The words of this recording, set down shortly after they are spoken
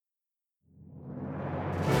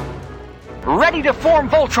Ready to form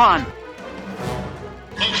Voltron!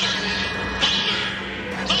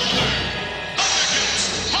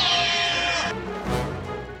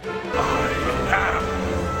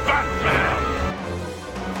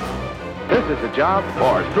 This is a job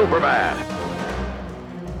for Superman.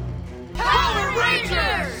 Power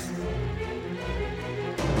Rangers!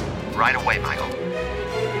 Right away, Michael.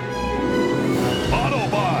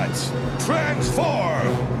 Autobots,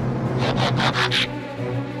 transform!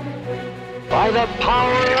 By the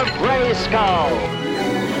power of Grayskull!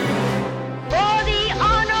 For the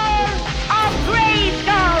honor of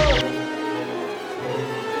Grayskull!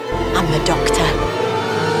 I'm the Doctor.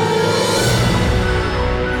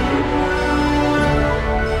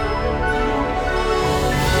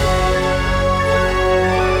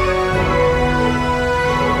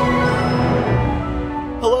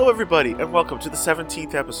 Hello everybody, and welcome to the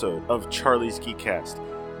 17th episode of Charlie's Geekcast.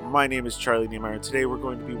 My name is Charlie Niemeyer, and today we're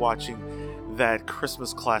going to be watching that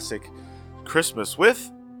Christmas classic, Christmas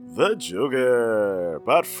with the Joker.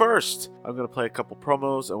 But first, I'm going to play a couple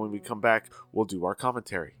promos, and when we come back, we'll do our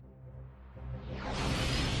commentary.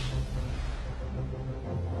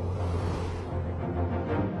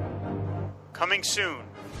 Coming soon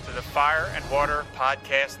to the Fire and Water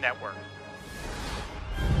Podcast Network.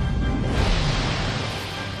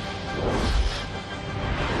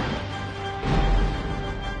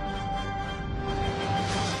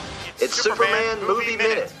 It's Superman Movie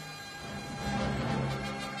Minute.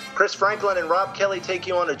 Chris Franklin and Rob Kelly take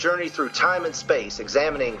you on a journey through time and space,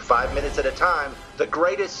 examining 5 minutes at a time the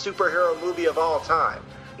greatest superhero movie of all time,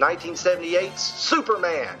 1978's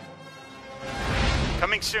Superman.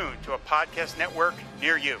 Coming soon to a podcast network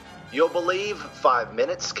near you. You'll believe 5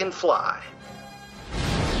 minutes can fly.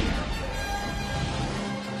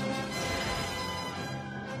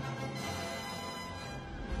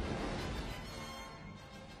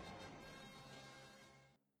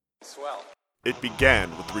 Swell. It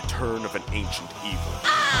began with the return of an ancient evil.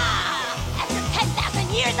 After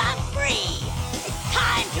 10,000 years, I'm free. It's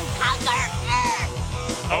time to conquer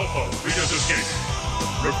Earth. Alpha, lead us escape.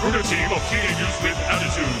 Recruit a team of teenagers with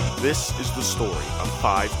attitude. This is the story of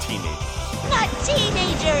 5 teenagers. Not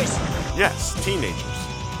teenagers. Yes, teenagers,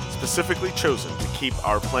 specifically chosen to keep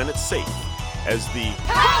our planet safe as the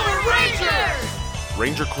Power Rangers!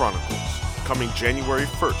 Ranger Chronicles, coming January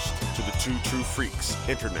 1st to the Two True Freaks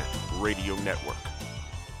Internet Radio Network.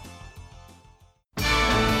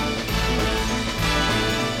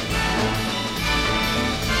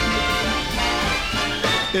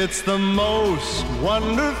 It's the most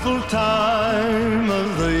wonderful time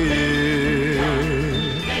of the year,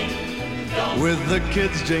 with the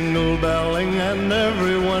kids jingle belling and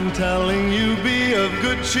everyone telling you be of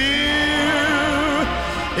good cheer.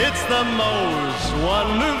 It's the most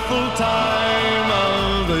wonderful time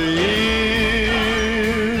of the year.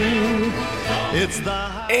 It's the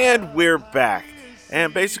And we're back.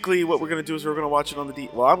 And basically what we're going to do is we're going to watch it on the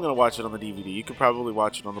I'm going to watch it on the DVD. You can probably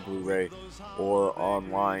watch it on the Blu-ray or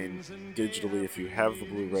online digitally if you have the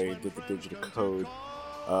Blu-ray and did the digital code.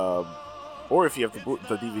 Or if you have the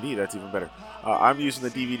DVD, that's even better. I'm using the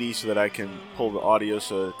DVD so that I can pull the audio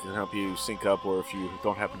so it can help you sync up, or if you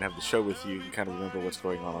don't happen to have the show with you, you can kind of remember what's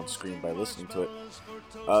going on screen by listening to it.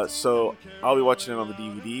 So I'll be watching it on the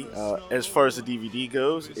DVD. As far as the DVD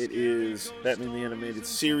goes, it is Batman the Animated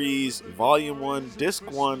Series, Volume 1,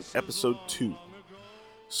 Disc 1, Episode 2.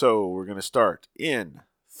 So we're going to start in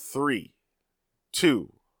 3,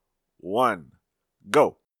 2, 1,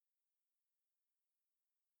 go.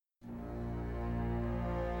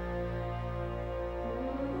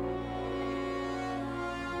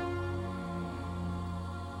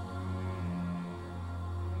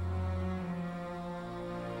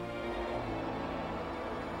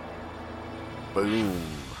 Boom.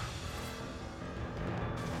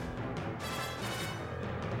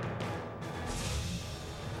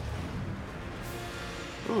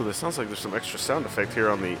 Ooh, this sounds like there's some extra sound effect here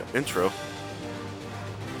on the intro.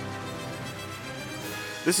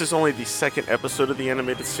 This is only the second episode of the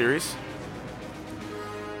animated series.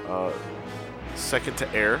 Second to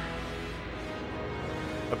air.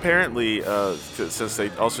 Apparently, since they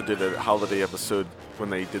also did a holiday episode when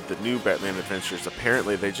they did the new Batman Adventures,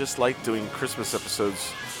 apparently they just like doing Christmas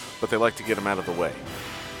episodes, but they like to get them out of the way.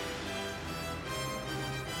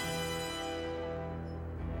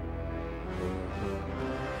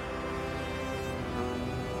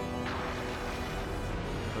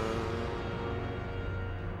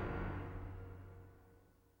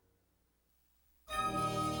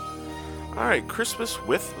 Alright, Christmas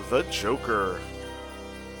with the Joker.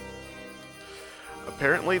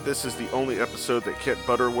 Apparently, this is the only episode that Kit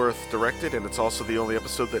Butterworth directed, and it's also the only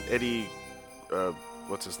episode that Eddie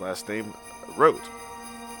what's his last name, wrote.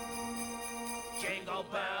 Jingle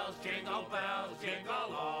bells, jingle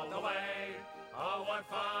all the way. Oh, what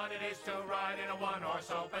fun it is to ride in a one-horse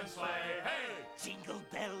open sleigh. Hey! Jingle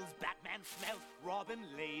bells, Batman smelt, Robin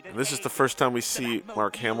laid And this is the first time we see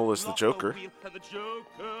Mark Hamill as the Joker. And the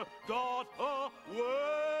Joker got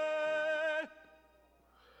away.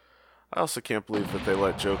 I also can't believe that they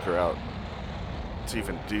let Joker out to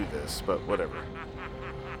even do this, but whatever.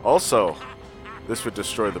 Also, this would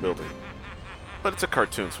destroy the building. But it's a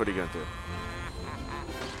cartoon, so what are you going to do?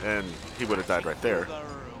 And he would have died right there.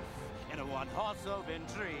 In a one-horse open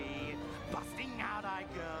tree, busting out I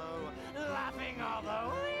go, laughing all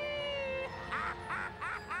the way.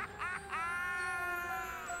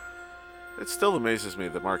 It still amazes me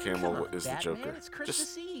that Mark Hamill is the Batman, Joker. it's Christmas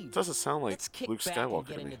Just Eve. doesn't sound like Let's kick Luke back and Skywalker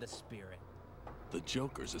get to me. into the spirit. The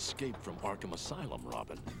Joker's escaped from Arkham Asylum,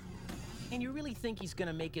 Robin. And you really think he's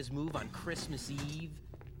gonna make his move on Christmas Eve?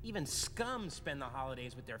 Even scum spend the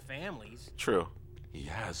holidays with their families. True. He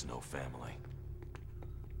has no family.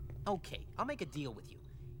 Okay, I'll make a deal with you.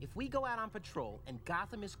 If we go out on patrol and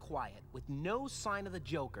Gotham is quiet with no sign of the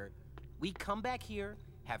Joker, we come back here,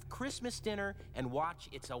 have Christmas dinner, and watch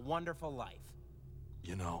It's a Wonderful Life.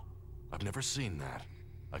 You know, I've never seen that.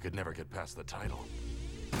 I could never get past the title.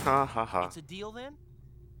 Ha ha ha. It's a deal then?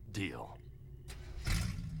 Deal.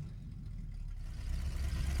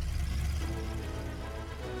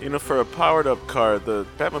 You know, for a powered-up car, the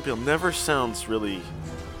Batmobile never sounds really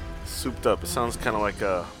souped up. It sounds kind of like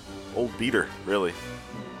a old beater, really.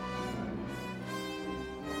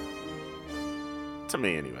 To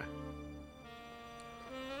me, anyway.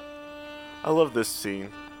 I love this scene.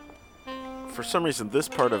 For some reason, this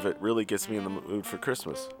part of it really gets me in the mood for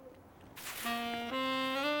Christmas.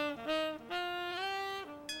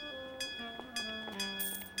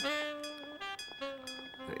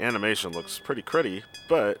 The animation looks pretty cruddy,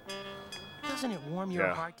 but Doesn't it warm your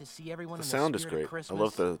heart to see everyone the in sound the is spirit great. of Christmas? I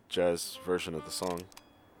love the jazz version of the song.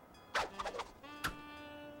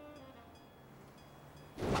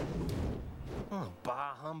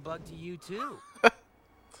 Bah humbug to you too.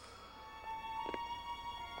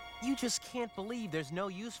 You just can't believe there's no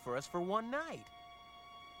use for us for one night.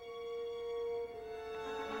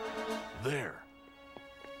 There.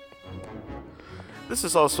 This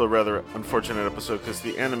is also a rather unfortunate episode because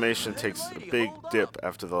the animation takes a big dip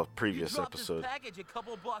after the previous episode. Package a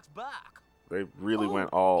couple blocks back. They really went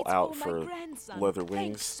all out for Leather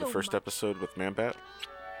Wings, the first episode with Man-Bat.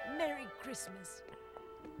 Merry Christmas.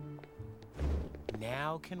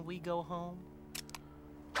 Now can we go home?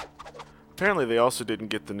 Apparently they also didn't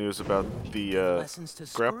get the news about the Lessons to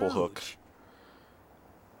grapple Scrooge. hook.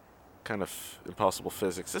 Kind of impossible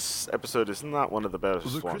physics. This episode is not one of the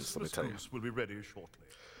best ones, let me tell you. will be ready shortly.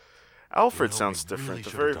 Alfred You know, sounds we really different.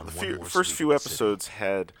 should have done The one more first sleep few in the city. episodes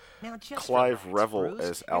had Now just Clive relax, Revel Bruce.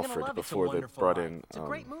 as You're gonna Alfred love It's a before they Wonderful brought Life. in It's a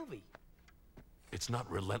great movie. It's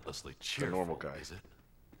not relentlessly cheerful, normal guy. is it?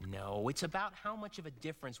 No, it's about how much of a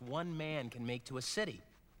difference one man can make to a city.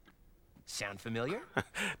 Sound familiar?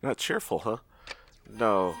 Not cheerful, huh?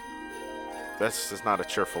 No. This is not a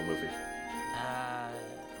cheerful movie.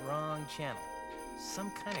 Wrong channel.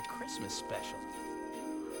 Some kind of Christmas special.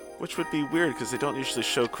 Which would be weird because they don't usually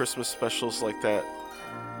show Christmas specials like that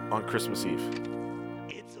on Christmas Eve.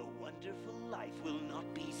 It's a Wonderful Life will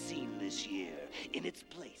not be seen this year. In its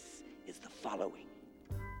place is the following.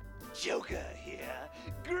 Joker here.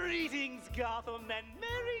 Greetings, Gotham, and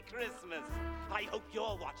Merry Christmas. I hope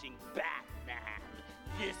you're watching Batman.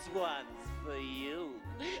 This one's for you.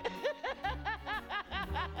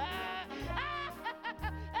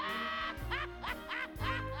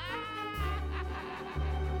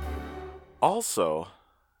 Also,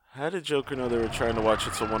 how did Joker know they were trying to watch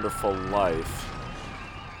It's a Wonderful Life?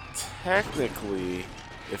 Technically,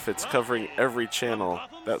 if it's covering every channel,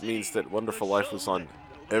 that means that Wonderful Life was on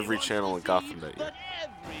every channel in Gotham that year.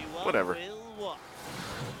 Whatever.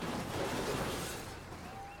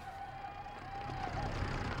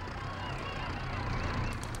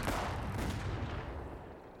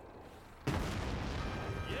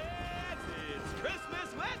 Yes, it's Christmas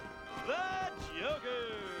with the Joker.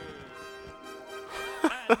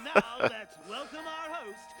 And now let's welcome our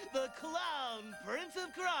host, the clown prince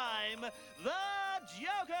of crime, the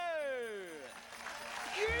Joker.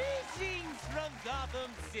 Greetings from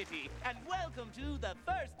Gotham City, and welcome to the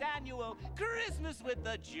first annual Christmas with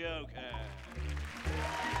the Joker.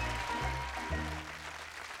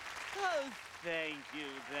 Oh, thank you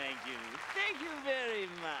very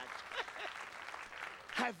much.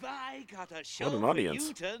 Have I got a show What an for audience.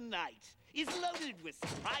 you tonight? is loaded with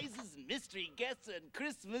surprises and mystery guests and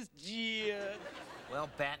Christmas cheer. Well,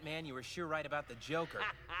 Batman, you were sure right about the Joker.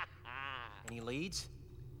 Any leads?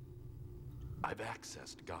 I've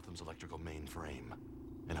accessed Gotham's electrical mainframe,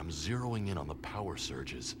 and I'm zeroing in on the power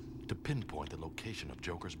surges to pinpoint the location of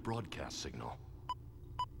Joker's broadcast signal.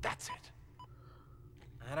 That's it.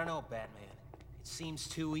 I don't know, Batman. It seems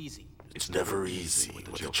too easy. It's never easy with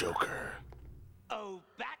the Joker. Oh,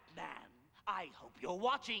 Batman, I hope you're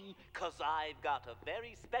watching, 'cause I've got a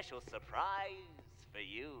very special surprise for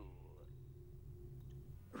you.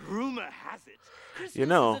 Rumor has it, Christmas You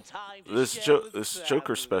know, is a time to this share with this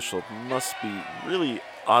Joker family. special must be really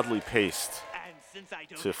oddly paced And since I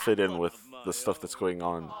don't to have fit in one with of my the stuff that's own, going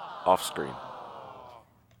on off screen.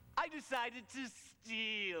 I decided to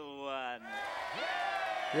steal one.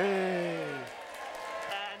 Yay!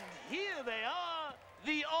 And here they are,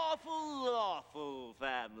 the awful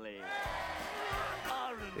family.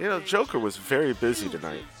 Aren't You know, they Joker was just very the busy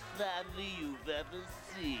tonight. cutest family you've ever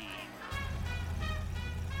seen?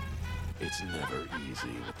 It's never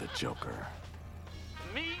easy with the Joker.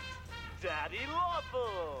 Meet Daddy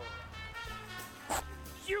Lawful.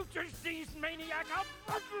 You diseased maniac!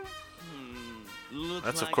 Looks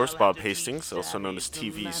That's of like course I'll Bob have to teach Hastings, also known as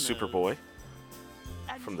Daddy some TV manners. Superboy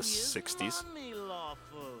And from the here's 60s. Mommy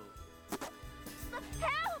Lawful.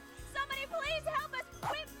 Help! Somebody please help us!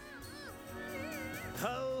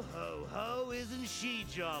 Ho, ho, ho, isn't she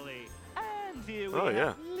jolly? And here we Oh, yeah.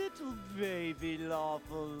 have little baby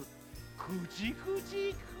Lawful. Coochie,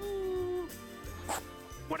 coochie, coo.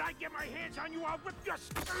 When I get my hands on you, I'll rip your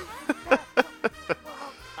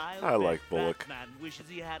I bet like Bullock. Batman wishes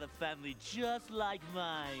he had a family just like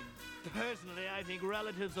mine. Personally, I think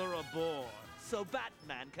relatives are a bore, so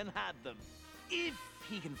Batman can have them. If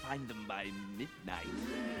he can find them by midnight.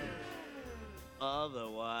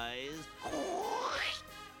 Otherwise...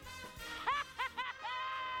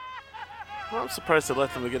 Well, I'm surprised they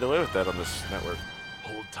let them get away with that on this network.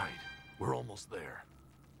 Hold tight. We're almost there.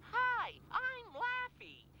 Hi, I'm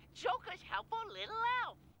Laffy, Joker's helpful little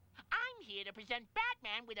elf. I'm here to present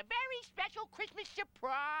Batman with a very special Christmas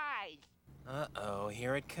surprise. Uh-oh,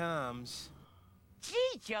 here it comes.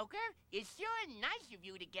 Gee, Joker, it's sure nice of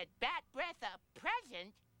you to get Bat Breath a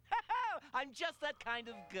present. I'm just that kind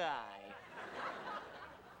of guy.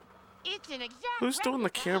 It's an exact Who's doing the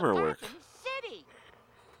replica camera of work? Gotham City.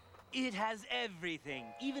 It has everything,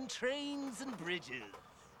 even trains and bridges.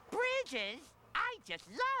 Bridges? I just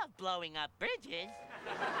love blowing up bridges.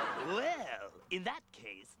 Well, in that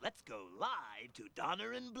case, let's go live to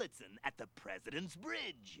Donner and Blitzen at the President's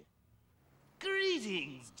Bridge.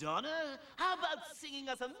 Greetings, Donner. How about singing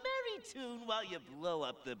us a merry tune while you blow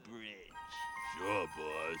up the bridge? Sure,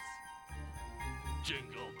 boss.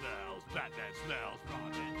 Jingle bells, Batman smells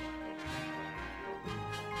rotting.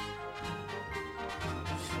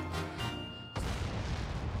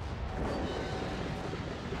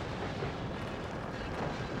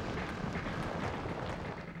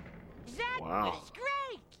 That Wow. was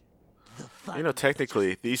great. You know,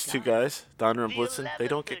 technically, these two guys, Donner and Blitzen, they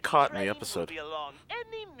don't get caught in the episode. Be along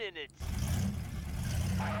any minute.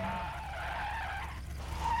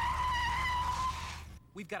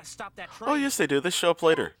 We've got to stop that train. Oh, yes, they do. They show up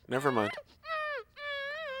later. Never mind.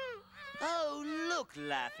 Oh, look,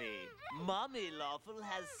 Laffy. Mommy Lawful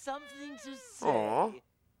has something to say. Aw.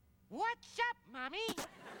 What's up, Mommy?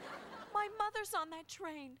 My mother's on that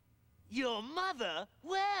train. Your mother?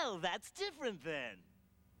 Well, that's different then.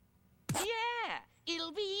 Yeah,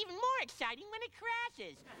 it'll be even more exciting when it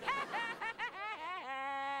crashes.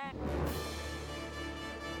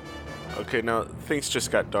 Okay, now, things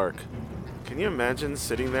just got dark. Can you imagine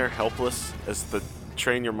sitting there helpless as the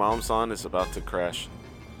train your mom's on is about to crash?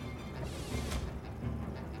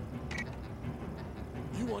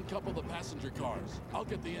 You uncouple the passenger cars. I'll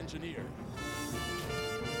get the engineer.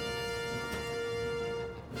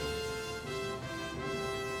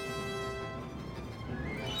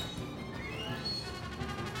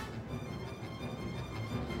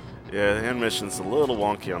 Yeah, the animation's a little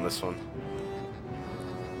wonky on this one.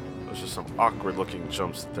 There's just some awkward looking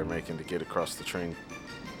jumps that they're making to get across the train.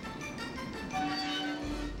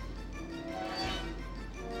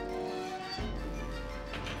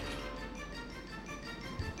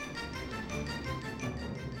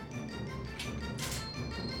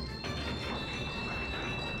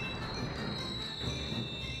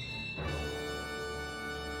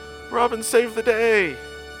 Robin saved the day!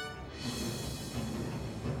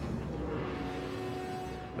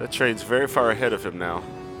 That train's very far ahead of him now.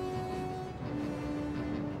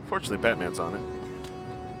 Fortunately, Batman's on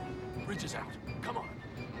it. Bridge is out. Come on.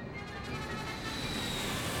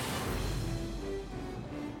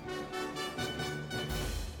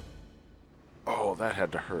 that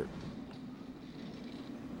had to hurt.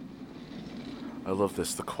 I love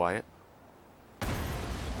this. The quiet.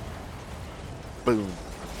 Boom.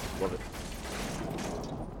 Love it.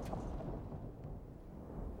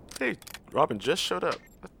 Hey, Robin just showed up.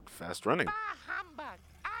 Fast running. Bah, humbug.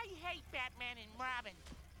 I hate Batman and Robin.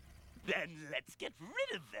 Then let's get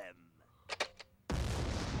rid of them.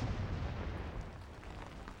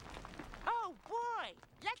 Oh, boy.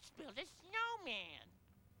 Let's build a snowman.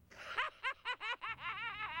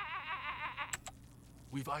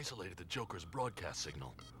 We've isolated the Joker's broadcast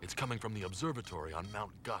signal. It's coming from the observatory on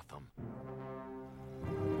Mount Gotham.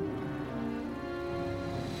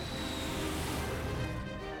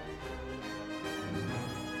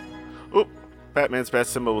 Oh, Batman's bat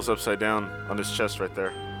symbol was upside down on his chest right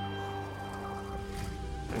there.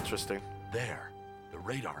 Interesting. There, the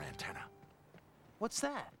radar antenna. What's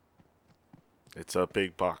that? It's a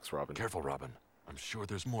big box, Robin. Careful, Robin. I'm sure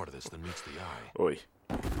there's more to this than meets the eye. Oi.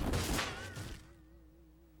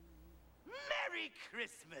 Merry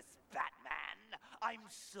Christmas, Batman. I'm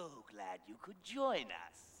so glad you could join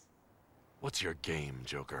us. What's your game,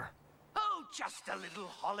 Joker? Oh, just a little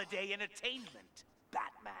holiday entertainment,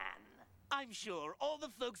 Batman. I'm sure all the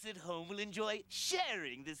folks at home will enjoy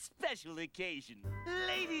sharing this special occasion.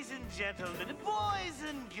 Ladies and gentlemen, boys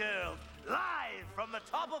and girls, live from the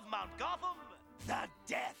top of Mount Gotham, the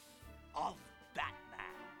death of Batman.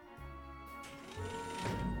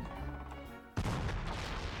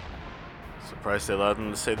 Surprised they allowed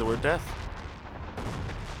him to say the word death.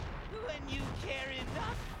 When you care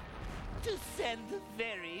enough to send the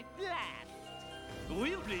very blast.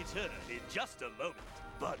 We'll return in just a moment.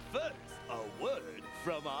 But first, a word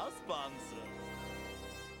from our sponsor.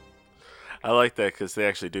 I like that because they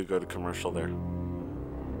actually do go to commercial there.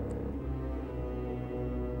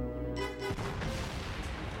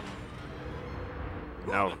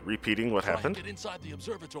 Now, repeating what happened. Get inside the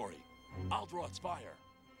observatory. I'll draw its fire.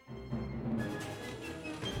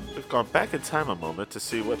 We've gone back in time a moment to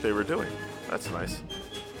see what they were doing. That's nice.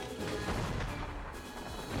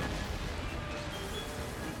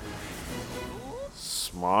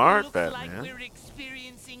 Smart, Looks Batman. like we're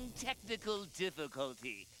experiencing technical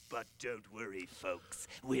difficulty. But don't worry, folks.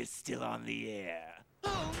 We're still on the air.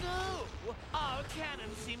 Oh no! Our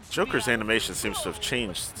cannon seems Joker's to be out of animation seems to have control.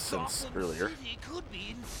 changed since Gotham earlier. City could be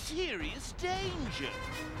in serious danger.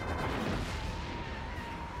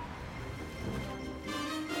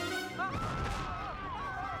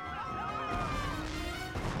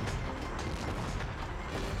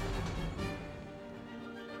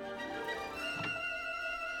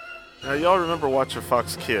 Now, y'all remember watching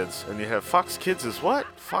Fox Kids, and you have Fox Kids is what?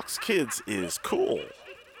 Fox Kids is cool.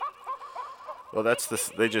 Well, that's this.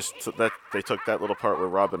 They took that little part where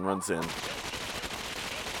Robin runs in to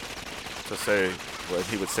say what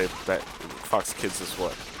he would say that Fox Kids is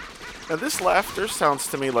what. Now, this laughter sounds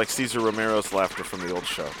to me like Cesar Romero's laughter from the old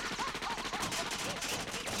show.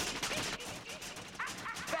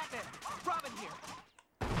 Batman, Robin here.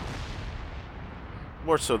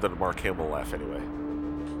 More so than a Mark Hamill laugh, anyway.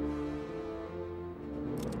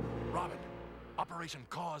 Robin, Operation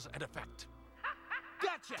Cause and Effect.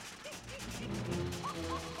 Gotcha!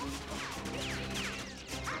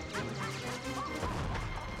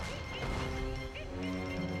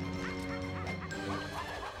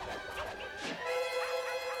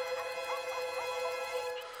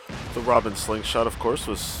 The Robin slingshot, of course,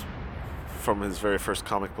 was from his very first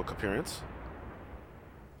comic book appearance.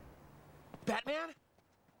 Batman?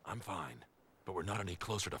 I'm fine, but we're not any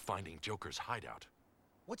closer to finding Joker's hideout.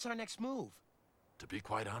 What's our next move? To be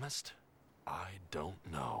quite honest, I don't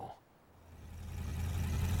know.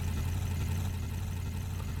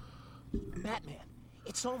 Batman,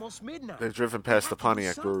 it's almost midnight. They've driven past the We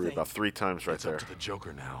have to do Pontiac Brewery something. about 3 times right It's there. up to the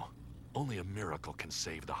Joker now. Only a miracle can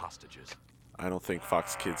save the hostages. I don't think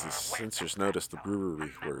Fox Kids' censors noticed the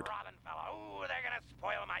brewery word. Robin fella. Ooh, they're gonna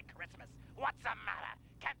spoil my Christmas. What's the matter?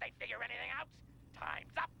 Can't they figure anything out?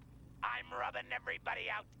 Time's up. I'm rubbing everybody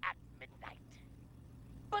out at midnight.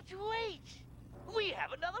 But wait! We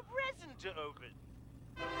have another present to open.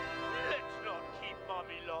 Let's not keep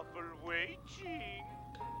Mommy Lawful waiting.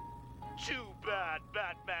 Too bad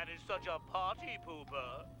Batman is such a party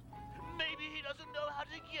pooper. Maybe he doesn't know how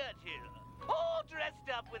to get here. All dressed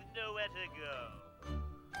up with nowhere to go.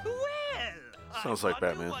 Well, Sounds I like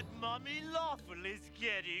wonder Batman. what Mommy Lawful is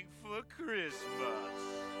getting for Christmas.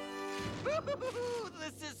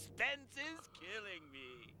 The suspense is killing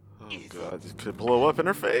me. Oh god, it could blow up in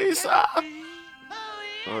her face! Ah!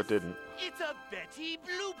 Oh, it didn't. It's a Betty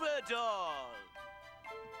Blooper doll.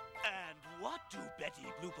 And what do Betty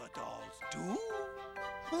Blooper dolls do?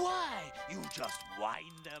 Why, you just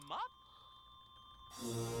wind them up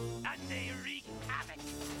And they wreak havoc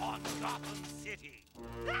on Gotham City.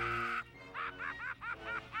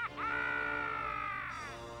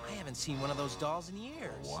 I haven't seen one of those dolls in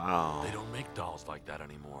years. Wow. They don't make dolls like that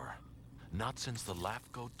anymore. Not since the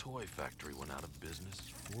LAFCO toy factory went out of business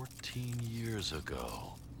 14 years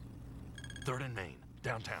ago. 3rd and Main,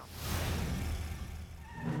 downtown.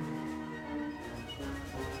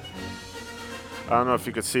 I don't know if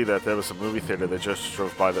you could see that. There was a movie theater that just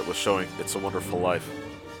drove by that was showing It's a Wonderful Life.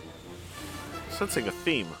 Sensing a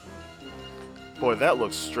theme. Boy, that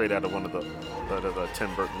looks straight out of one of the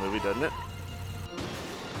Tim Burton movie, doesn't it?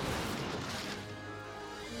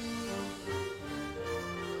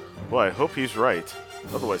 Boy, I hope he's right.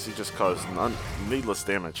 Otherwise, he just caused needless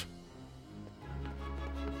damage.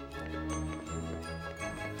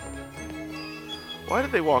 Why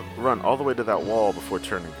did they run all the way to that wall before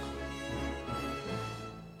turning?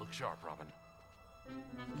 Look sharp, Robin.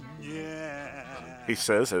 Yeah. He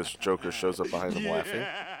says as Joker shows up behind him laughing.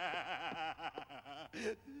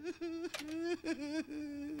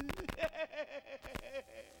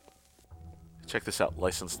 Check this out,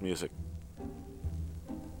 licensed music.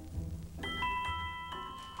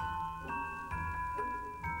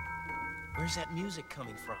 Where's that music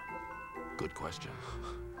coming from? Good question.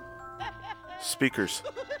 Speakers.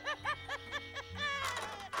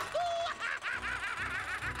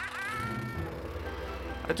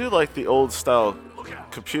 I do like the old style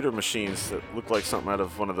computer machines that look like something out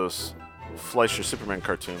of one of those Fleischer Superman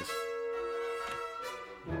cartoons.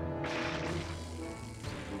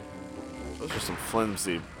 Those are some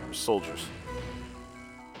flimsy soldiers.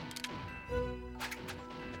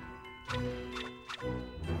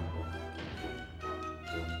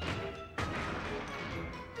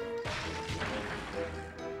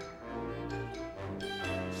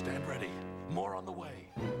 Stand ready. More on the way.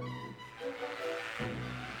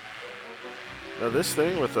 Now this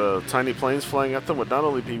thing with tiny planes flying at them would not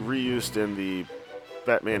only be reused in the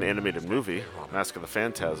Batman animated movie, Mask of the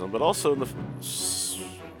Phantasm, but also in the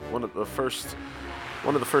one of the first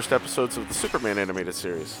episodes of the Superman animated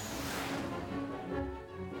series.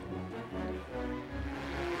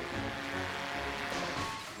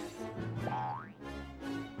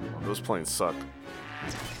 Those planes suck.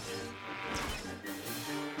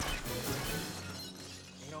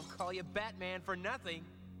 They don't call you Batman for nothing.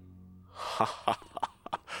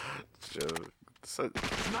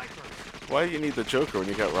 Why do you need the Joker when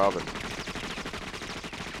you got Robin?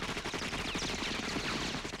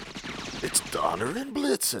 It's Donner and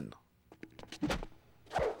Blitzen.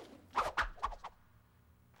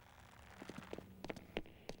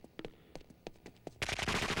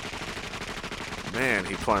 Man,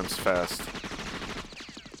 he climbs fast.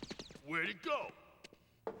 Where'd it go?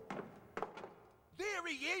 There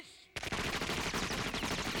he is!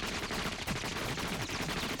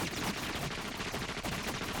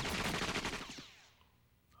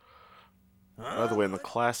 By the way, in the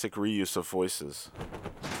classic reuse of voices,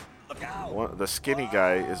 the skinny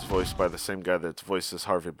guy is voiced by the same guy that voices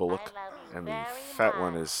Harvey Bullock, and the fat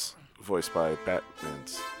one is voiced by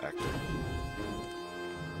Batman's actor.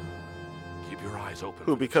 Keep your eyes open.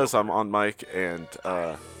 Who, because I'm on mic and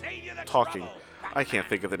talking, I can't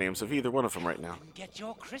think of the names of either one of them right now. Get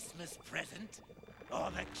your Christmas present, or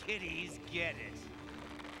the kiddies get it.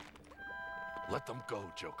 Let them go,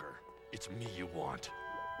 Joker. It's me you want.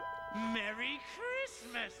 Merry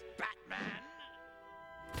Christmas, Batman!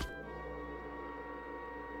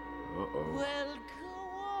 Uh-oh. Well, go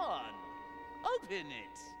on. Open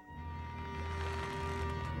it.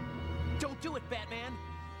 Don't do it, Batman!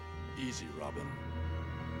 Easy, Robin.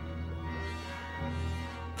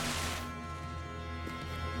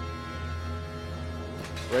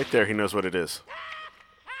 Right there, he knows what it is.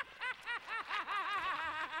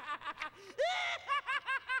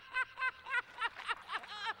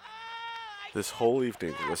 This whole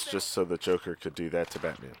evening was just so the Joker could do that to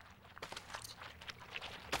Batman.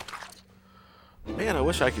 Man, I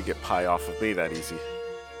wish I could get pie off of me that easy.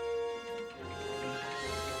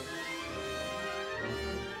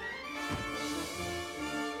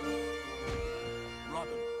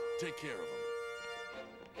 Robin, take care of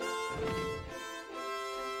him.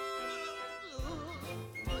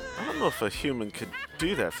 I don't know if a human could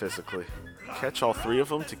do that physically. Catch all three of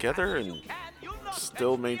them together and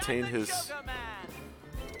still maintain his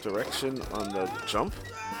direction on the jump?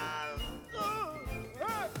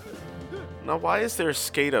 Now, why is there a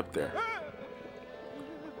skate up there?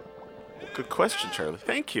 Good question, Charlie.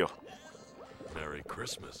 Thank you. Merry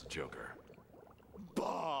Christmas, Joker.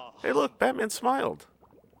 Hey, look, Batman smiled.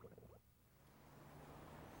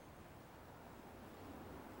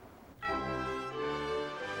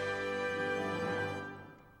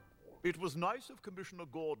 It was nice of Commissioner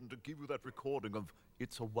Gordon to give you that recording of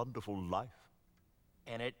It's a Wonderful Life.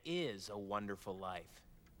 And it is a wonderful life.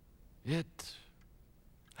 It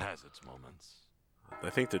has its moments. I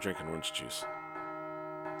think they're drinking orange juice.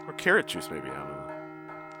 Or carrot juice, maybe. I don't know.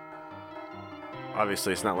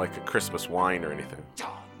 Obviously, it's not like a Christmas wine or anything.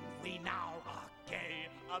 John, we now are gay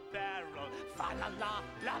apparel. Fa la la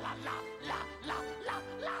la la la la la la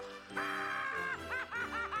la.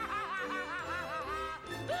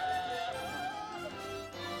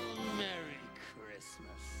 Merry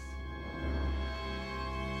Christmas.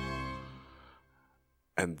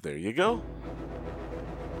 And there you go.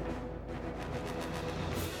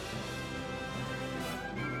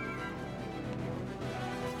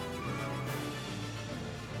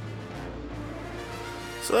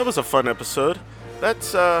 So that was a fun episode.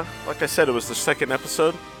 That's, like I said, it was the second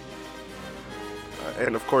episode.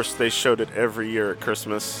 And of course, they showed it every year at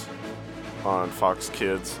Christmas on Fox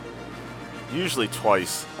Kids. Usually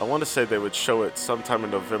twice. I want to say they would show it sometime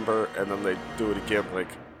in November, and then they'd do it again, like,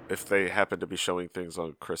 if they happen to be showing things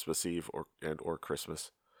on Christmas Eve or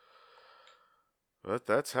Christmas. But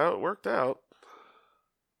that's how it worked out.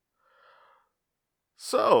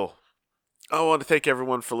 So, I want to thank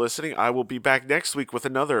everyone for listening. I will be back next week with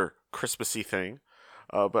another Christmassy thing.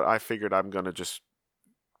 But I figured I'm going to just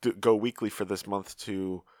go weekly for this month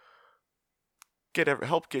to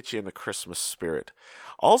help get you in the Christmas spirit.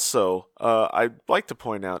 Also, I'd like to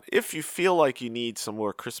point out, if you feel like you need some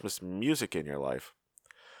more Christmas music in your life,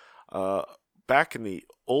 back in the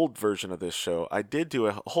old version of this show, I did do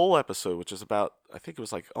a whole episode, which is about, I think it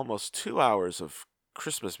was like almost 2 hours of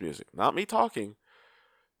Christmas music. Not me talking,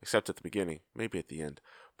 except at the beginning, maybe at the end.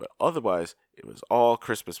 But otherwise, it was all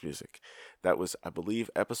Christmas music. That was, I believe,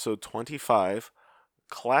 episode 25,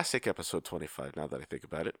 classic episode 25, now that I think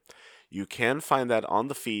about it. You can find that on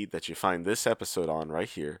the feed that you find this episode on right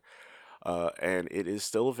here. And it is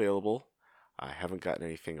still available. I haven't gotten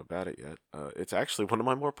anything about it yet. It's actually one of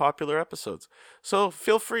my more popular episodes. So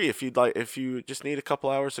feel free if you just need a couple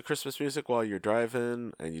hours of Christmas music while you're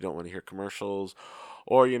driving and you don't want to hear commercials,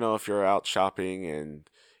 or if you're out shopping and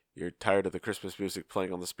you're tired of the Christmas music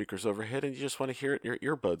playing on the speakers overhead and you just want to hear it in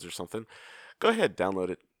your earbuds or something, go ahead, download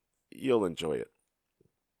it. You'll enjoy it.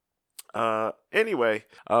 Anyway,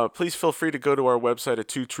 please feel free to go to our website at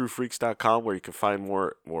twotruefreaks.com where you can find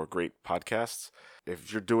more great podcasts.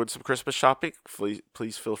 If you're doing some Christmas shopping,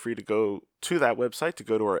 please feel free to go to that website, to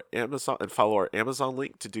go to our Amazon and follow our Amazon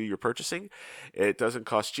link to do your purchasing. It doesn't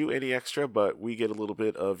cost you any extra, but we get a little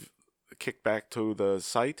bit of kickback to the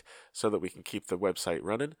site so that we can keep the website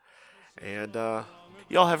running. And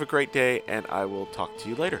y'all have a great day, and I will talk to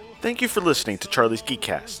you later. Thank you for listening to Charlie's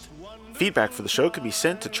Geekcast. Feedback for the show can be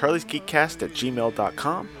sent to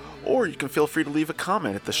charliesgeekcast@gmail.com, or you can feel free to leave a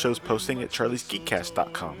comment at the show's posting at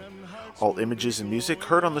charliesgeekcast.com. All images and music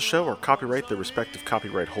heard on the show are copyright their respective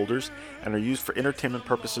copyright holders and are used for entertainment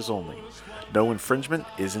purposes only. No infringement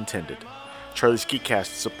is intended. Charlie's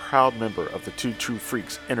Geekcast is a proud member of the Two True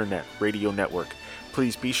Freaks Internet Radio Network.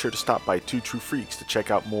 Please be sure to stop by Two True Freaks to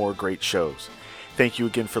check out more great shows. Thank you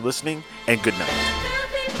again for listening, and good night.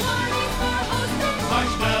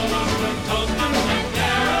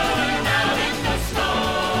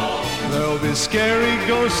 There'll be scary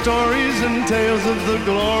ghost stories and tales of the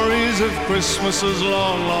glories of Christmases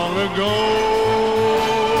long, long ago.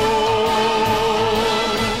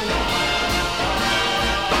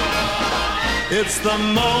 It's the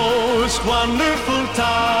most wonderful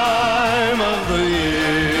time of the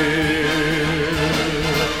year.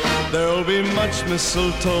 There'll be much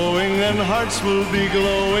mistletoeing and hearts will be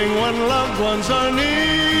glowing when loved ones are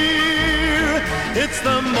near. It's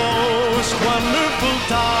the most wonderful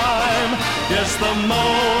time. Yes, the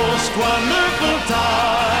most wonderful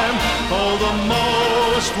time. Oh, the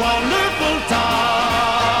most wonderful